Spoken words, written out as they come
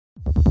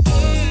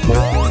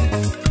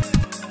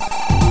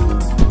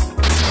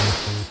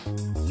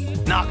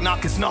Knock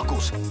knock, it's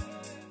Knuckles.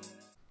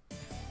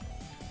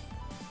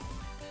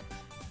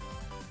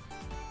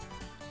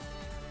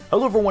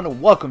 Hello everyone and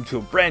welcome to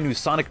a brand new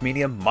Sonic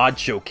Mania Mod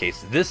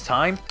Showcase. This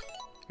time,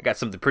 I got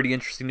something pretty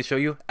interesting to show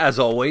you, as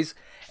always,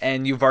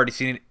 and you've already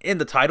seen it in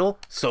the title,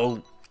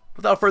 so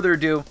without further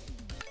ado,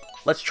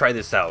 let's try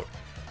this out.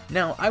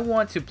 Now, I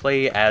want to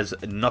play as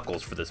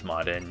Knuckles for this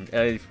mod,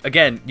 and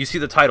again, you see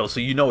the title, so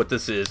you know what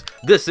this is.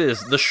 This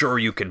is the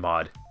Shoryuken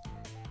mod.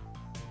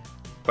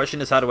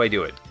 Question is, how do I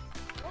do it?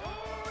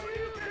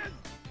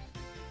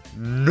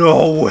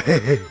 No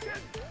way!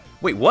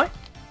 Wait, what?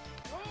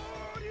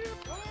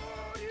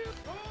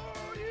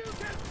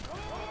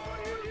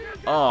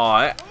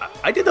 Oh,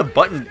 I did the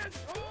button.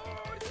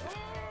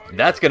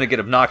 That's gonna get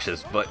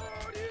obnoxious, but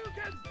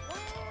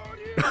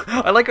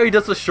I like how he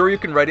does the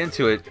Shoryuken right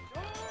into it.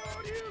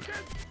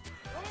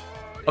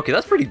 Okay,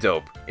 that's pretty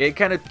dope.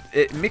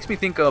 It makes me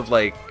think of,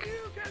 like,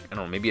 I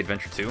don't know, maybe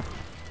Adventure 2.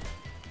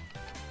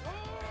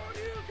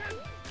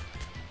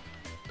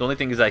 The only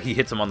thing is that he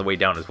hits him on the way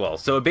down as well.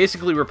 So it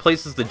basically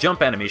replaces the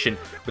jump animation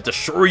with the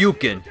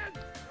Shoryuken.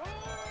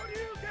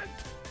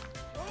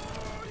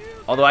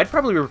 Although I'd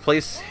probably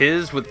replace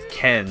his with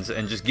Ken's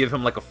and just give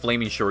him like a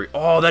flaming Shoryuken.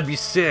 Oh, that'd be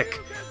sick.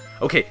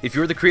 Okay, if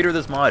you're the creator of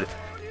this mod,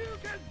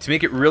 to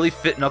make it really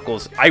fit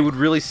Knuckles, I would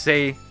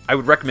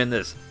recommend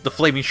this, the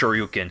flaming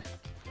Shoryuken.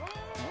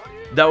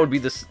 That would be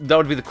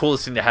the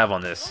coolest thing to have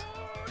on this.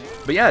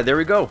 But yeah, there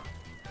we go.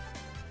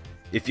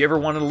 If you ever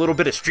wanted a little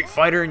bit of Street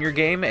Fighter in your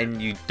game and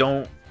you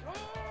don't...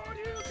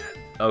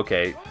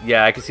 Okay,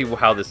 yeah, I can see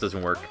how this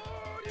doesn't work.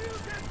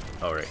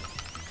 Alright.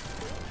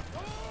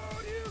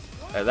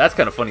 That's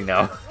kind of funny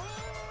now.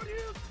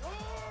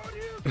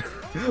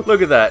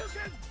 Look at that.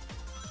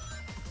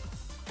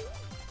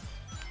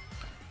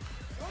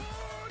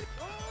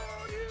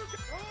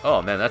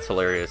 Oh man, that's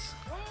hilarious.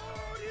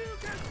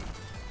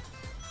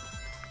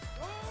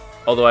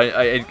 Although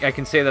I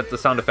can say that the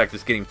sound effect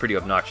is getting pretty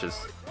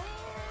obnoxious.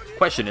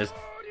 Question is,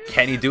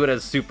 can he do it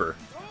as super?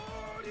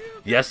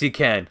 Yes, he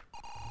can.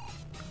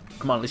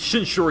 Come on, let's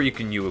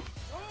Shoryuken you.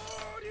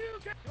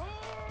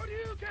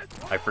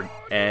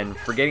 And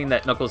forgetting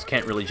that Knuckles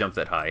can't really jump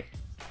that high.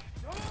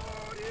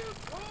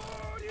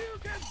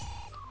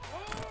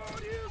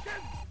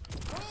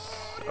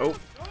 So,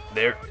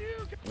 there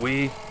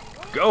we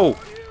go.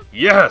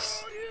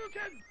 Yes!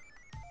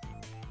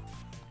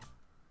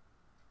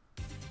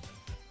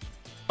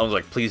 I was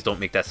like, please don't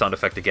make that sound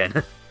effect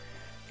again.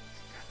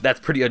 That's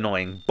pretty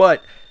annoying.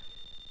 But,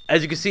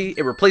 as you can see,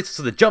 it replaces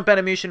the jump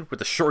animation with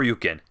the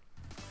Shoryuken.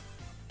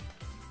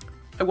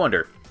 I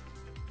wonder.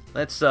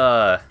 Let's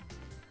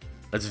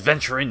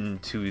venture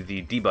into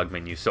the debug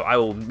menu. So I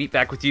will meet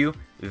back with you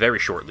very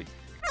shortly.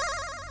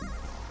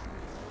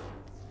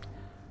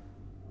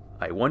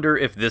 I wonder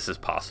if this is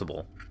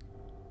possible.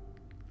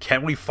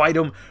 Can we fight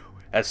him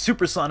as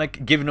Super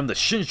Sonic, giving him the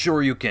Shin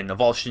Shoryuken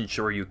of all Shin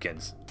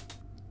Shoryukens?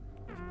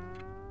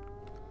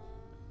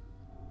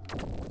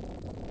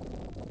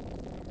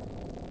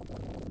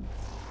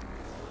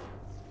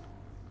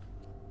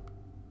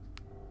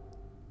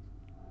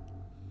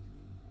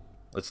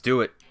 Let's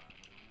do it.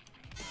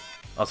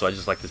 Also, I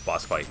just like this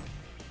boss fight.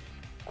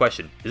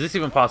 Question, is this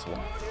even possible?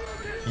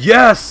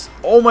 Yes!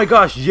 Oh my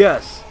gosh,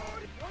 yes!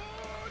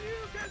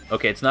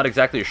 Okay, it's not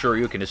exactly a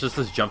Shoryuken, it's just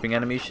this jumping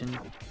animation.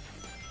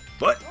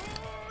 But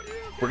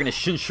we're gonna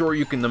Shin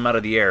Shoryuken them out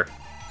of the air.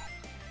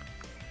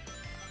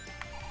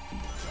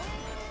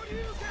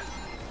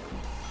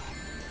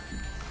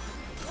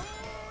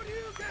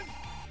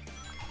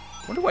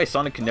 Wonder why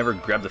Sonic can never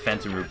grab the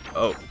Phantom Root.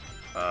 Oh,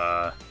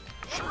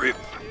 Shoryuken.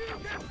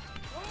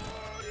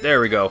 There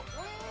we go.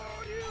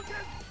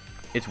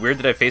 It's weird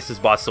that I faced this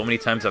boss so many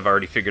times. I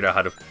already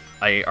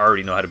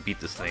know how to beat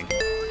this thing.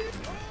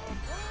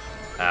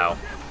 Ow.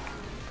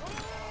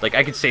 Like,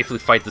 I could safely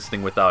fight this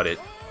thing without it.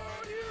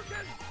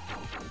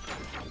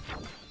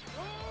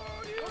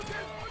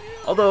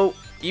 Although,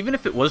 even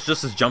if it was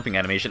just this jumping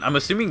animation, I'm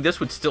assuming this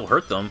would still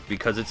hurt them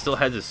because it still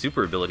has its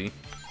super ability.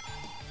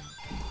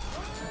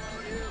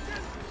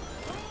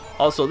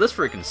 Also, this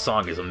freaking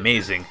song is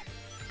amazing.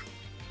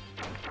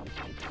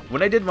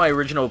 When I did my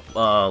original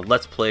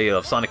Let's Play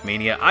of Sonic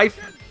Mania, I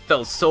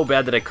felt so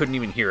bad that I couldn't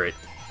even hear it.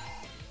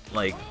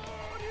 Like,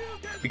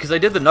 because I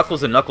did the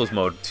Knuckles and Knuckles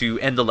mode to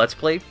end the Let's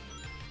Play,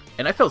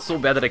 and I felt so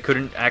bad that I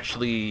couldn't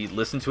actually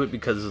listen to it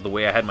because of the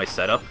way I had my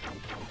setup.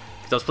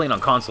 Because I was playing on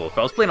console. If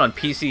I was playing on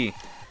PC,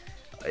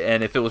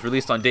 and if it was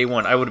released on day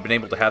one, I would have been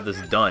able to have this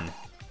done.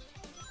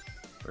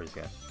 Where is he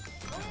at?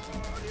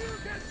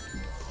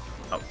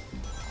 Oh.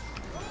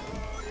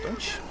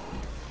 Don't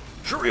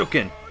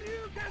Shoryuken!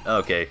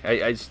 Okay,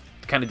 I just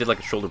kind of did like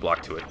a shoulder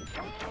block to it.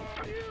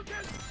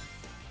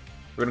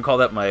 We're gonna call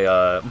that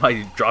my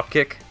my drop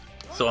kick.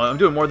 So I'm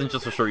doing more than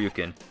just a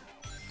Shoryuken.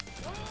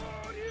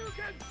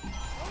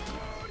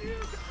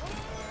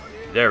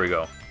 There we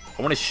go.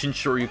 I want to Shin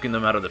Shoryuken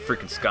them out of the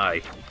freaking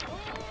sky.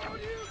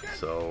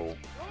 So...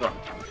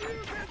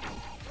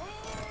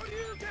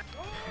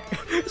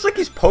 It's like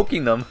he's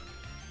poking them.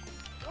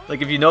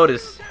 Like, if you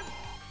notice,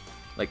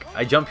 like,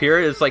 I jump here,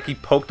 it's like he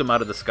poked him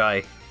out of the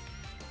sky.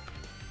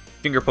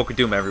 Finger poke of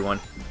doom, everyone.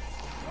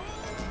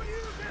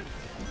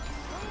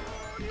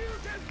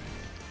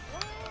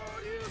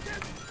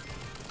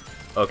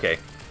 Okay.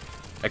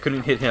 I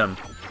couldn't hit him.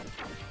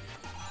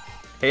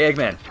 Hey,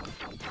 Eggman.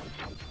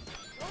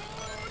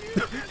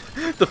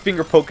 The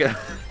finger poke.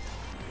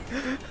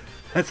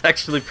 That's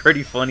actually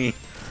pretty funny.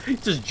 He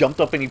just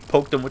jumped up and he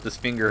poked him with his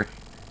finger.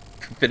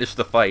 Finished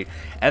the fight.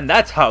 And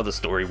that's how the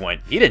story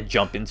went. He didn't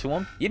jump into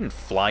him. He didn't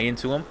fly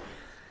into him.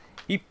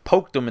 He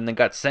poked him and then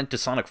got sent to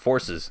Sonic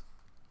Forces.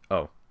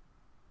 Oh.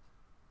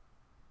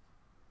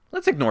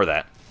 Let's ignore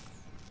that.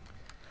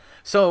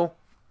 So,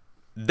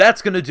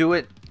 that's going to do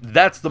it.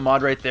 That's the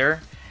mod right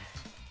there.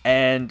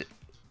 And,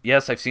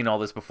 yes, I've seen all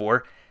this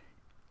before.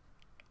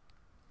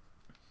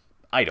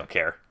 I don't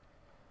care.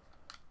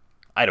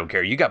 I don't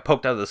care. You got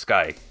poked out of the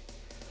sky.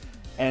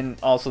 And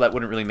also, that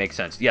wouldn't really make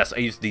sense. Yes, I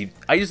use the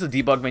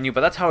debug menu,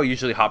 but that's how I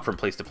usually hop from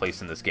place to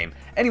place in this game.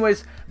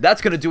 Anyways,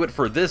 that's going to do it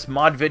for this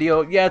mod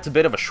video. Yeah, it's a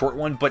bit of a short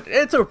one, but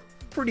it's a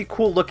pretty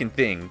cool looking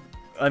thing.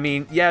 I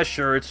mean, yeah,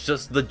 sure, it's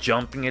just the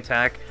jumping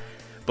attack.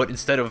 But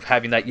instead of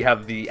having that, you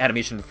have the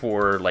animation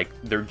for, like,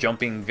 their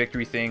jumping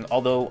victory thing.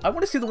 Although, I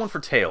want to see the one for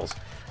Tails.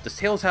 Does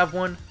Tails have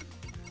one?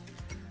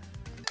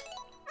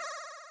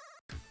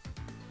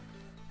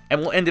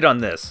 And we'll end it on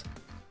this.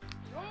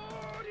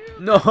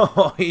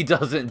 No, he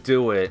doesn't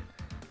do it.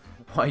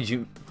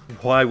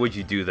 Why would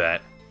you do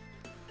that?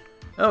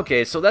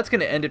 Okay, so that's going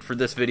to end it for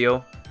this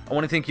video. I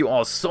want to thank you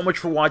all so much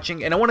for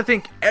watching, and I want to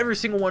thank every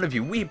single one of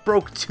you. We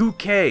broke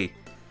 2K.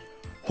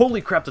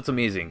 Holy crap, that's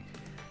amazing.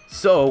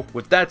 So,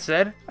 with that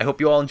said, I hope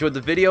you all enjoyed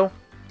the video.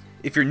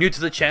 If you're new to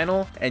the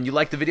channel and you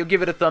like the video,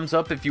 give it a thumbs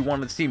up. If you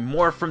want to see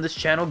more from this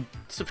channel,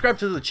 subscribe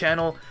to the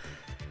channel.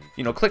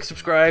 You know, click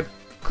subscribe,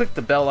 click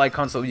the bell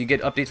icon so you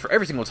get updates for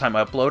every single time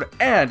I upload.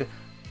 And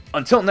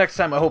until next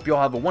time, I hope you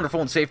all have a wonderful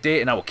and safe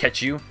day, and I will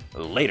catch you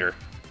later.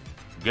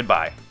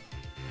 Goodbye.